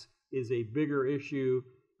tax is a bigger issue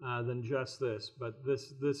than just this, but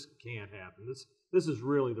this can't happen. This is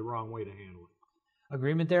really the wrong way to handle it.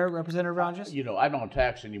 Agreement there, Representative Rahjes? I don't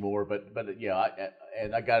tax anymore, but yeah,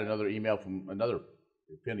 I got another email from another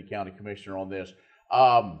Penny County Commissioner on this.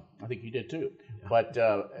 I think you did too. Yeah. But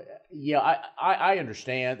I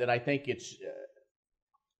understand, and I think it's,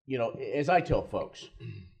 as I tell folks,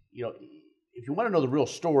 if you want to know the real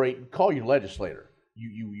story, call your legislator.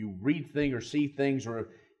 You read things or see things, or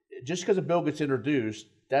just because a bill gets introduced,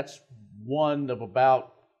 that's one of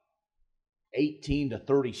about 18 to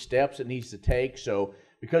 30 steps it needs to take. So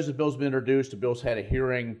because the bill's been introduced, the bill's had a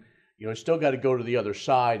hearing, it's still got to go to the other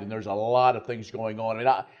side, and there's a lot of things going on. And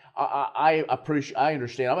I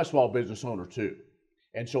understand. I'm a small business owner too,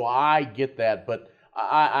 and so I get that. But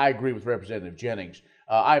I agree with Representative Jennings.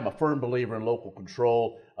 I'm a firm believer in local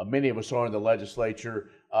control. Many of us are in the legislature.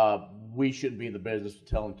 We shouldn't be in the business of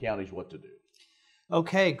telling counties what to do.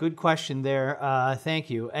 Okay, good question there. Thank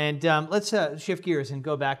you. And let's shift gears and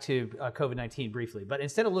go back to COVID-19 briefly. But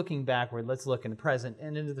instead of looking backward, let's look in the present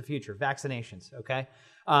and into the future. Vaccinations, okay?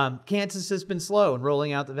 Kansas has been slow in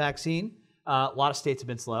rolling out the vaccine. A lot of states have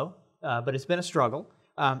been slow, but it's been a struggle.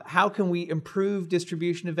 How can we improve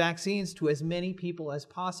distribution of vaccines to as many people as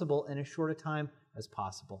possible in as short a time as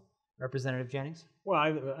possible? Representative Jennings? Well,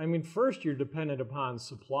 I mean, first you're dependent upon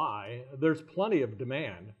supply. There's plenty of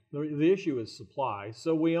demand. The issue is supply.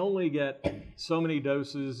 So we only get so many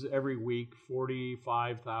doses every week,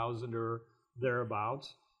 45,000 or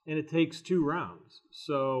thereabouts, and it takes 2 rounds.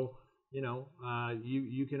 So,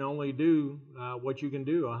 you can only do what you can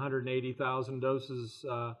do. 180,000 doses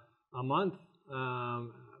a month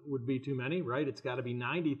would be too many, right? It's got to be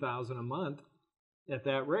 90,000 a month at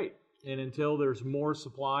that rate. And until there's more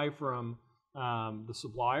supply from the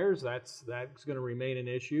suppliers, that's going to remain an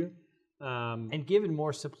issue. And given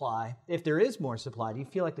more supply, if there is more supply, do you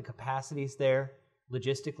feel like the capacity is there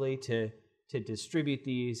logistically to distribute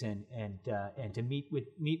these and to meet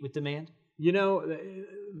with demand?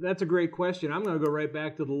 That's a great question. I'm going to go right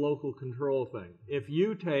back to the local control thing. If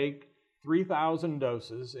you take 3,000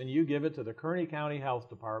 doses and you give it to the Kearney County Health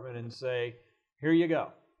Department and say, here you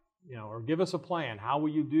go, or give us a plan, how will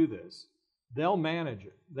you do this? They'll manage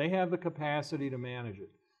it. They have the capacity to manage it.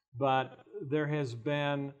 But there has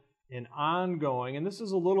been an ongoing, and this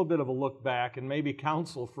is a little bit of a look back and maybe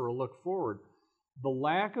counsel for a look forward, the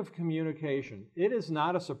lack of communication, it is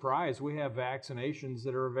not a surprise we have vaccinations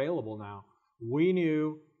that are available now. We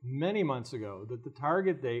knew many months ago that the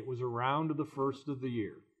target date was around the first of the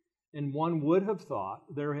year. And one would have thought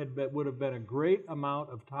would have been a great amount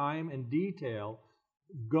of time and detail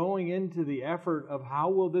going into the effort of how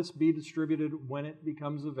will this be distributed when it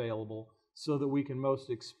becomes available so that we can most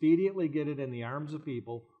expediently get it in the arms of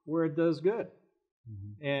people where it does good.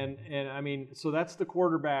 Mm-hmm. And I mean, so that's the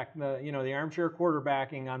quarterback, the armchair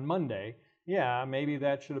quarterbacking on Monday. Yeah, maybe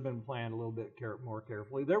that should have been planned a little bit more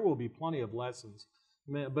carefully. There will be plenty of lessons.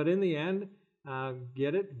 But in the end,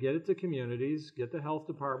 get it to communities, get the health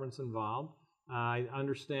departments involved. I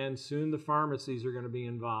understand soon the pharmacies are going to be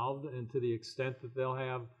involved, and to the extent that they'll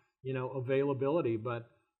have, availability, but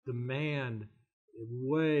demand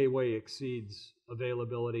way exceeds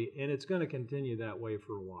availability, and it's going to continue that way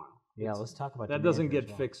for a while. Yeah, let's talk about that. Doesn't get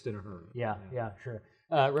fixed in a hurry. Yeah, sure.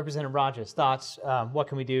 Representative Rahjes, thoughts? What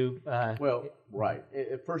can we do? Well, right.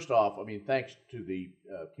 First off, I mean, thanks to the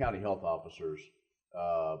county health officers,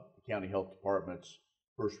 county health departments,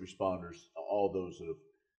 first responders, all those that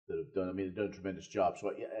have done. I mean, they've done a tremendous job.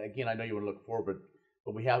 So again, I know you want to look forward,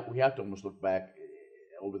 but we have to almost look back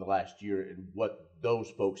over the last year and what those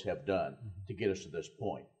folks have done to get us to this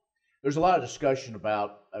point. There's a lot of discussion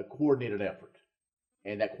about a coordinated effort.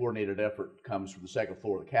 And that coordinated effort comes from the second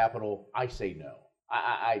floor of the Capitol. I say no.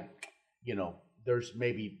 There's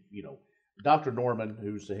maybe, Dr. Norman,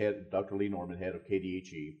 who's the head, Dr. Lee Norman, head of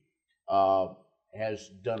KDHE, has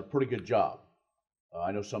done a pretty good job.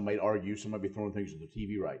 I know some might argue, some might be throwing things on the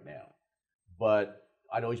TV right now, but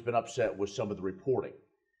I know he's been upset with some of the reporting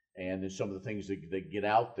and then some of the things that get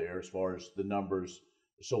out there as far as the numbers,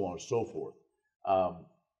 so on and so forth.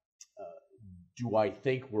 Do I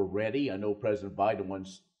think we're ready? I know President Biden one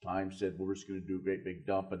time said we're just going to do a great big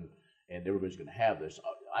dump and everybody's going to have this.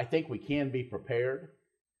 I think we can be prepared.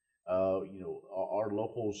 Our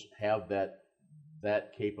locals have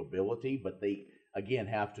that capability, but they again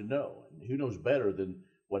have to know. And who knows better than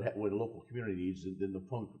what a local community needs than the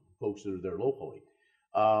folks that are there locally.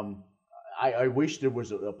 I wish there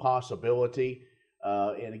was a possibility,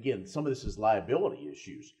 and again, some of this is liability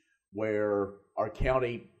issues, where our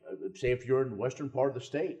county, say if you're in the western part of the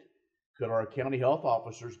state, could our county health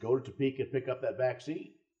officers go to Topeka and pick up that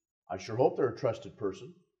vaccine? I sure hope they're a trusted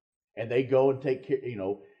person, and they go and take care,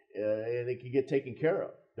 and they can get taken care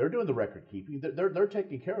of. They're doing the record keeping. They're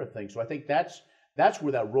taking care of things. So I think that's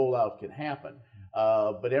where that rollout can happen.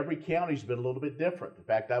 But every county's been a little bit different. In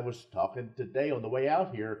fact, I was talking today on the way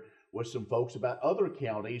out here with some folks about other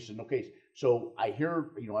counties, and okay, so I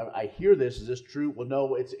hear this. Is this true? Well,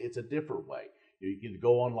 no, it's a different way. You can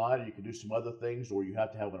go online, or you can do some other things, or you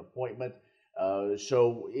have to have an appointment.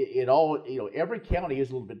 So it all, every county is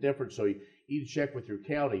a little bit different. So you need to check with your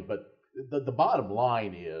county. But the bottom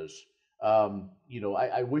line is,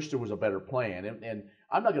 I wish there was a better plan. And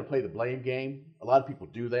I'm not going to play the blame game. A lot of people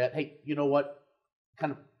do that. Hey, you know what?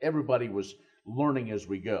 Kind of everybody was learning as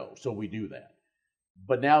we go, so we do that.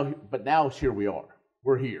 But now here we are.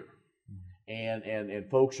 We're here, and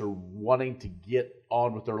folks are wanting to get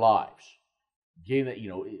on with their lives. Getting that,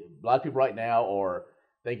 a lot of people right now are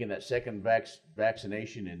thinking that second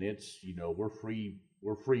vaccination and it's, we're free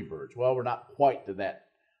birds. Well, we're not quite to that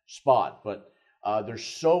spot, but there's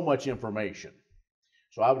so much information.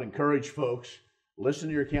 So I would encourage folks, listen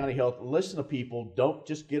to your county health, listen to people. Don't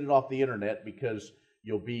just get it off the internet because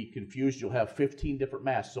you'll be confused. You'll have 15 different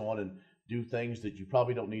masks on and do things that you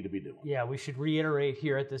probably don't need to be doing. Yeah, we should reiterate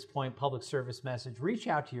here at this point, public service message. Reach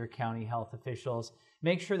out to your county health officials.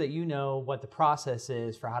 Make sure that you know what the process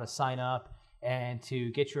is for how to sign up and to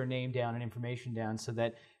get your name down and information down so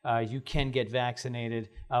that you can get vaccinated.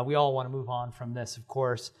 We all want to move on from this, of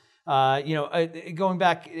course. Going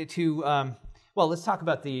back to, let's talk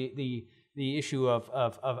about the issue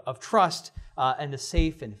of trust and the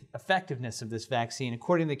safe and effectiveness of this vaccine.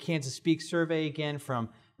 According to the Kansas Speak survey, again from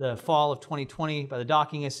the fall of 2020 by the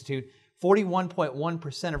Docking Institute,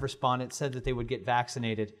 41.1% of respondents said that they would get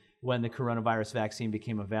vaccinated when the coronavirus vaccine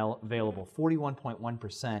became available.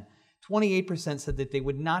 41.1%. 28% said that they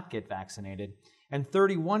would not get vaccinated, and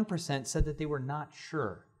 31% said that they were not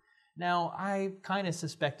sure. Now, I kind of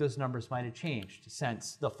suspect those numbers might have changed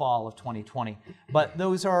since the fall of 2020, but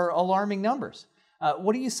those are alarming numbers.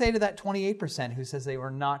 What do you say to that 28% who says they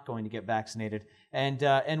were not going to get vaccinated?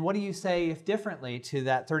 And what do you say, if differently, to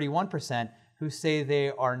that 31% who say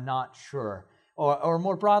they are not sure? Or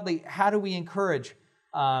more broadly, how do we encourage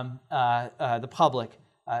the public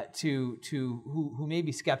who may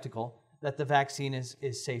be skeptical that the vaccine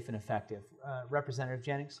is safe and effective? Representative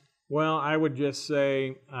Jennings? Well, I would just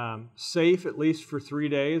say safe at least for 3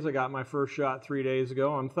 days. I got my first shot 3 days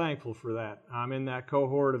ago. I'm thankful for that. I'm in that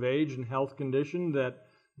cohort of age and health condition that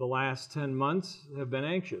the last 10 months have been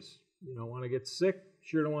anxious. You don't want to get sick,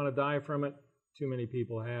 sure don't want to die from it. Too many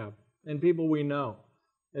people have. And people we know.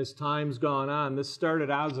 As time's gone on, this started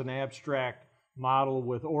out as an abstract model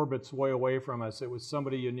with orbits way away from us. It was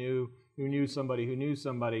somebody you knew, who knew somebody, who knew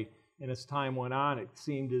somebody. And as time went on, it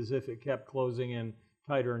seemed as if it kept closing in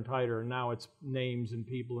tighter and tighter, and now it's names and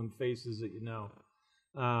people and faces that you know.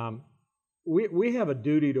 We have a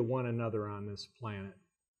duty to one another on this planet,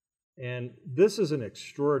 and this is an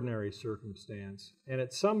extraordinary circumstance, and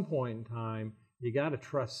at some point in time, you got to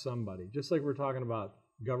trust somebody. Just like we're talking about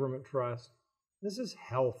government trust, this is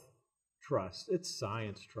health trust. It's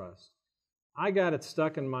science trust. I got it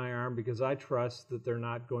stuck in my arm because I trust that they're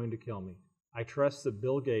not going to kill me. I trust that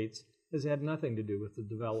Bill Gates has had nothing to do with the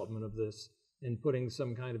development of this and putting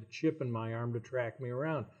some kind of chip in my arm to track me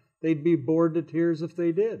around. They'd be bored to tears if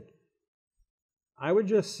they did. I would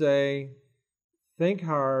just say, think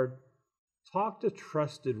hard, talk to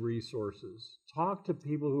trusted resources, talk to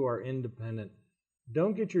people who are independent.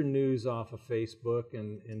 Don't get your news off of Facebook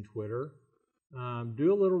and Twitter.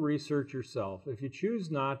 Do a little research yourself. If you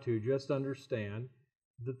choose not to, just understand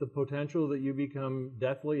that the potential that you become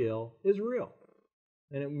deathly ill is real,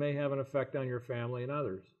 and it may have an effect on your family and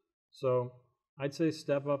others. So I'd say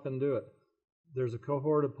step up and do it. There's a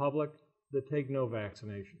cohort of public that take no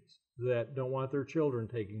vaccinations, that don't want their children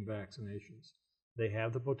taking vaccinations. They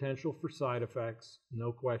have the potential for side effects,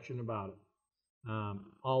 no question about it.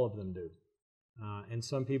 All of them do. And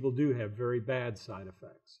some people do have very bad side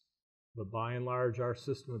effects. But by and large, our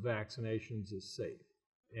system of vaccinations is safe.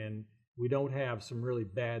 And we don't have some really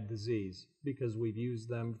bad disease because we've used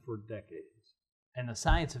them for decades. And the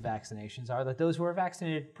science of vaccinations are that those who are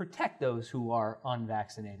vaccinated protect those who are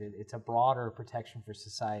unvaccinated. It's a broader protection for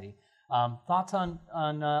society. Thoughts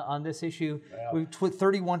on this issue? Well,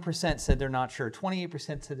 31% said they're not sure.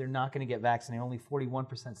 28% said they're not going to get vaccinated. Only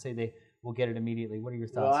 41% say they will get it immediately. What are your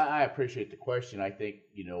thoughts? Well, I appreciate the question. I think,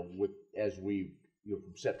 as we,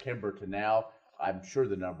 from September to now, I'm sure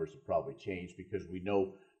the numbers have probably changed because we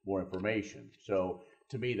know more information. So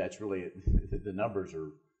to me, that's really, the numbers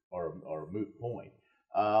are a moot point.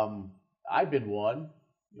 I've been one,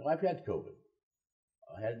 I've had COVID.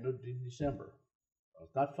 I had it in December.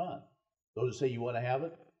 It's not fun. Those that say you want to have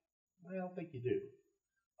it, I don't think you do.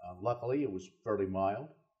 Luckily, it was fairly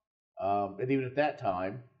mild. And even at that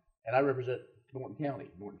time, and I represent Norton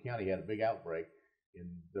County. Norton County had a big outbreak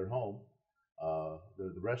in their home,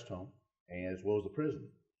 the rest home, and as well as the prison,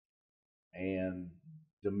 and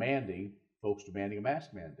folks demanding a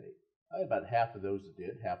mask mandate. I had about half of those that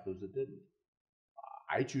did, half those that didn't.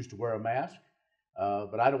 I choose to wear a mask,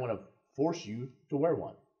 but I don't want to force you to wear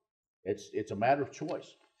one. It's a matter of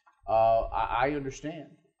choice. I understand.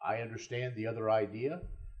 I understand the other idea.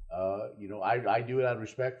 I do it out of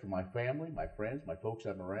respect for my family, my friends, my folks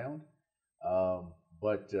I'm around.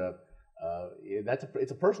 But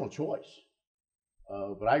it's a personal choice.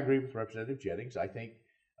 But I agree with Representative Jennings. I think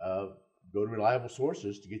go to reliable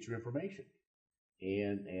sources to get your information.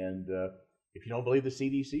 And if you don't believe the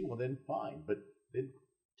CDC, well then fine. But then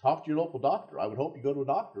talk to your local doctor. I would hope you go to a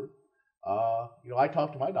doctor. I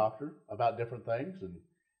talk to my doctor about different things,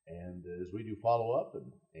 and as we do follow up,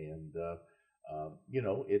 and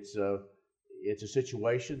it's a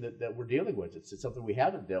situation that we're dealing with. It's something we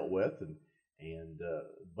haven't dealt with,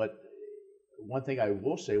 but one thing I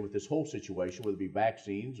will say with this whole situation, whether it be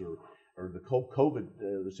vaccines or the COVID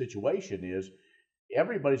the situation, is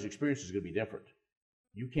everybody's experience is going to be different.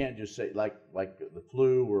 You can't just say like the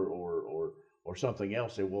flu or something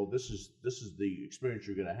else. Say, well, this is the experience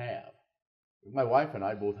you're going to have. My wife and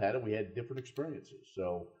I both had it. We had different experiences.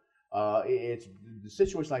 So it's the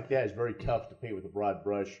situation like that is very tough to paint with a broad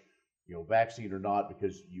brush, vaccine or not,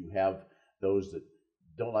 because you have those that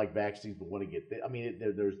don't like vaccines but want to get.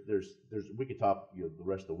 There's we could talk the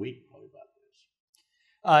rest of the week probably about this.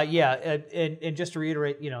 And just to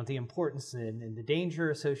reiterate, the importance and the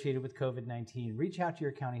danger associated with COVID-19. Reach out to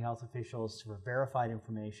your county health officials for verified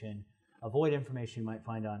information. Avoid information you might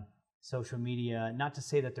find on social media. Not to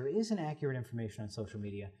say that there isn't accurate information on social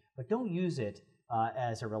media, but don't use it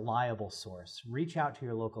as a reliable source. Reach out to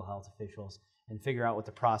your local health officials and figure out what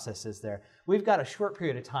the process is there. We've got a short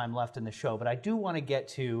period of time left in the show, but I do want to get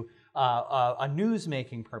to a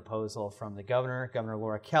news-making proposal from the governor. Governor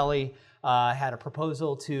Laura Kelly had a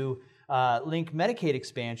proposal to link Medicaid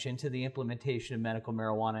expansion to the implementation of medical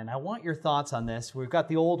marijuana, and I want your thoughts on this. We've got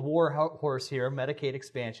the old war horse here, Medicaid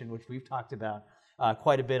expansion, which we've talked about.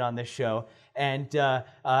 quite a bit on this show. And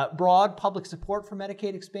broad public support for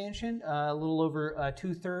Medicaid expansion. A little over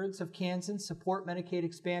 2/3 of Kansans support Medicaid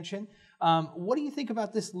expansion. What do you think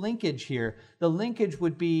about this linkage here? The linkage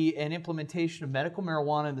would be an implementation of medical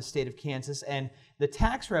marijuana in the state of Kansas, and the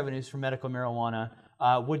tax revenues from medical marijuana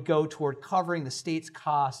would go toward covering the state's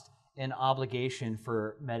cost and obligation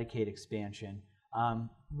for Medicaid expansion.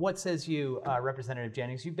 What says you, Representative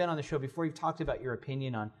Jennings? You've been on the show before. You've talked about your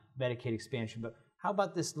opinion on Medicaid expansion, but how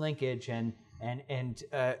about this linkage, and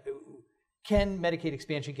can Medicaid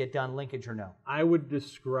expansion get done, linkage or no? I would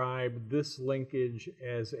describe this linkage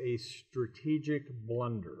as a strategic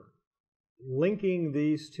blunder. Linking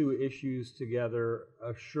these two issues together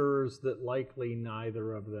assures that likely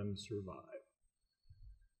neither of them survive.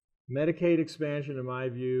 Medicaid expansion, in my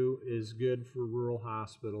view, is good for rural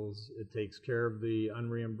hospitals. It takes care of the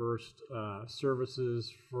unreimbursed services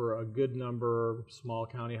for a good number. Small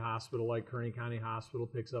county hospital like Kearney County Hospital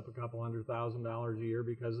picks up a couple $100,000 a year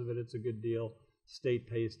because of it. It's a good deal. State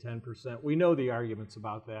pays 10%. We know the arguments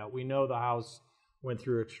about that. We know the House went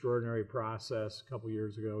through an extraordinary process a couple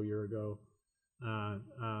years ago, a year ago,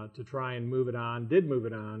 to try and move it on, did move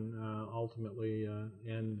it on ultimately,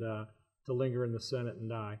 and to linger in the Senate and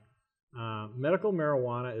die. Medical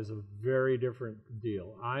marijuana is a very different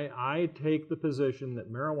deal. I take the position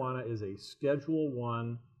that marijuana is a Schedule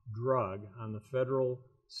I drug on the federal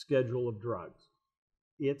schedule of drugs.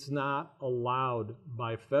 It's not allowed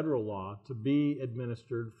by federal law to be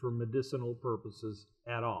administered for medicinal purposes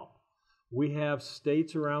at all. We have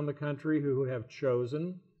states around the country who have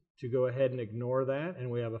chosen to go ahead and ignore that,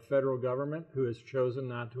 and we have a federal government who has chosen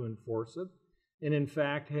not to enforce it, and in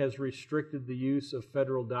fact has restricted the use of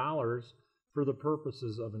federal dollars for the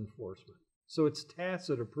purposes of enforcement. So it's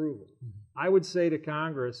tacit approval. I would say to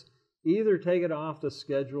Congress, either take it off the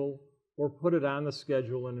schedule or put it on the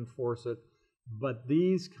schedule and enforce it, but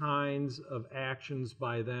these kinds of actions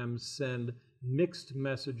by them send mixed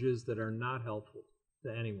messages that are not helpful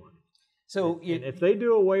to anyone. So and if they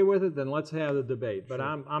do away with it, then let's have the debate. But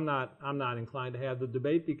sure. I'm not inclined to have the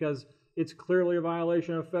debate because it's clearly a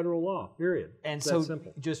violation of federal law, period. And it's so,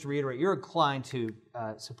 simple. Just to reiterate, you're inclined to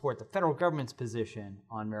support the federal government's position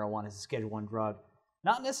on marijuana as a Schedule I drug,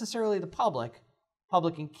 not necessarily the public.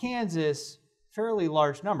 Public in Kansas, fairly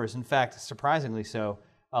large numbers. In fact, surprisingly so,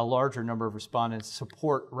 a larger number of respondents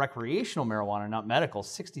support recreational marijuana, not medical,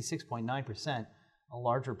 66.9%, a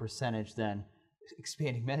larger percentage than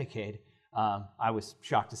expanding Medicaid. I was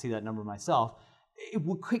shocked to see that number myself.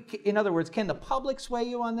 In other words, can the public sway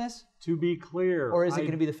you on this? To be clear. Or is it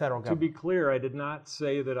going to be the federal government? To be clear, I did not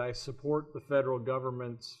say that I support the federal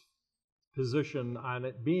government's position on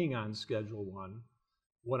it being on Schedule I.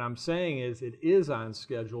 What I'm saying is it is on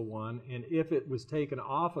Schedule I, and if it was taken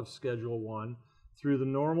off of Schedule I through the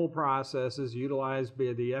normal processes utilized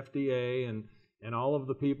by the FDA and all of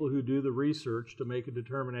the people who do the research to make a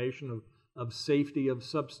determination of safety of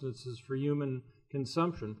substances for human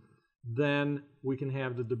consumption, then we can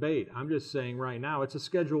have the debate. I'm just saying right now it's a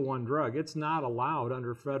Schedule I drug. It's not allowed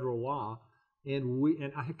under federal law.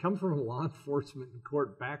 And I come from a law enforcement and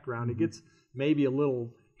court background. It gets maybe a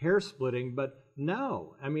little hair splitting, but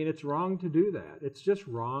no, I mean, it's wrong to do that. It's just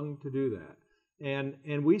wrong to do that.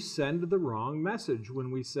 And we send the wrong message when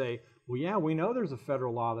we say, well, yeah, we know there's a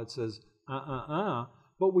federal law that says,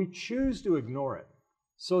 but we choose to ignore it.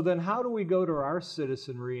 So then how do we go to our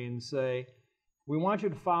citizenry and say, we want you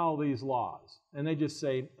to follow these laws? And they just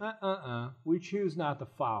say, we choose not to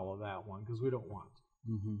follow that one because we don't want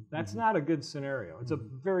to. That's not a good scenario. It's a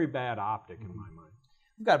very bad optic in my mind.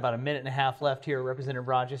 We've got about a minute and a half left here. Representative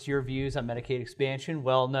Rahjes, your views on Medicaid expansion,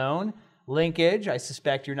 well known. Linkage, I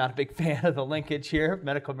suspect you're not a big fan of the linkage here,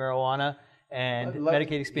 medical marijuana and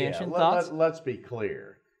Medicaid expansion. Thoughts? Let's be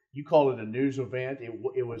clear. You called it a news event.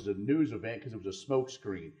 It was a news event because it was a smoke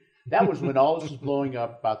screen. That was when all this was blowing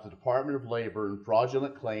up about the Department of Labor and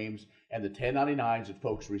fraudulent claims and the 1099s that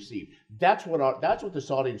folks received. That's what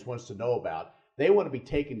this audience wants to know about. They want to be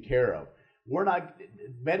taken care of. We're not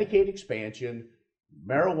Medicaid expansion,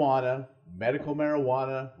 marijuana, medical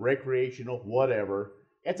marijuana, recreational, whatever.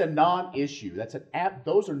 It's a non-issue.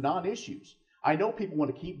 Those are non-issues. I know people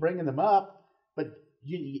want to keep bringing them up, but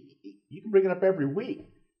you can bring it up every week.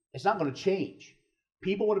 It's not going to change.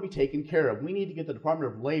 People want to be taken care of. We need to get the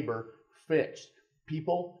Department of Labor fixed.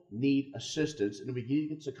 People need assistance, and we need to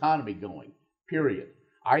get this economy going, period.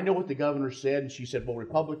 I know what the governor said, and she said, well,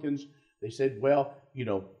 Republicans, they said, well,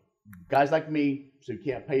 guys like me, so you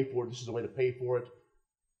can't pay for it. This is a way to pay for it.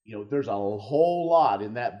 There's a whole lot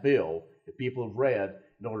in that bill that people have read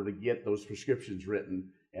in order to get those prescriptions written.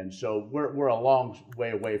 And so we're a long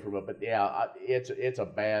way away from it. But yeah, it's a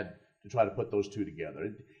bad to try to put those two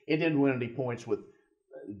together. It didn't win any points with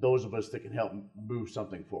those of us that can help move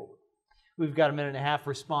something forward. We've got a minute and a half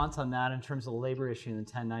response on that in terms of the labor issue and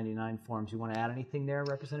the 1099 forms. You want to add anything there,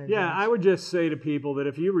 Representative Yeah, Jennings? I would just say to people that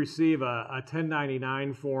if you receive a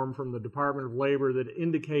 1099 form from the Department of Labor that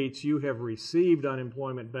indicates you have received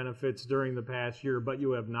unemployment benefits during the past year, but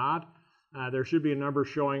you have not, there should be a number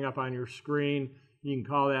showing up on your screen. You can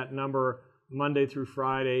call that number Monday through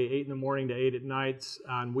Friday, 8 in the morning to 8 at nights.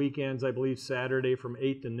 On weekends, I believe Saturday from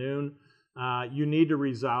 8 to noon. You need to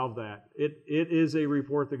resolve that. It is a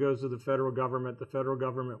report that goes to the federal government. The federal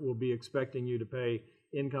government will be expecting you to pay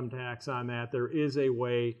income tax on that. There is a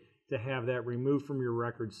way to have that removed from your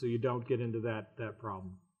records so you don't get into that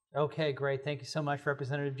problem. Okay, great. Thank you so much,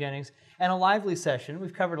 Representative Jennings. And a lively session.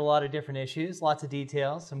 We've covered a lot of different issues, lots of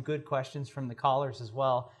details, some good questions from the callers as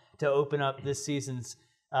well to open up this season's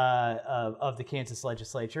of the Kansas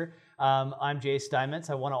Legislature. I'm Jay Steinmetz.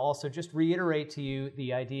 I want to also just reiterate to you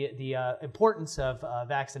the importance of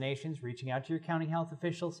vaccinations, reaching out to your county health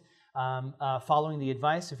officials, following the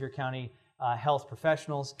advice of your county health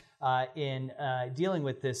professionals in dealing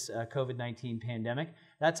with this COVID-19 pandemic.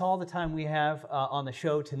 That's all the time we have on the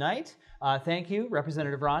show tonight. Thank you,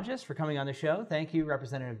 Representative Rahjes, for coming on the show. Thank you,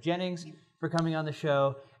 Representative Jennings, for coming on the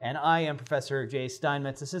show. And I am Professor Jay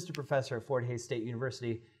Steinmetz, Assistant Professor at Fort Hays State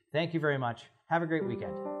University. Thank you very much. Have a great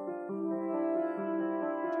weekend.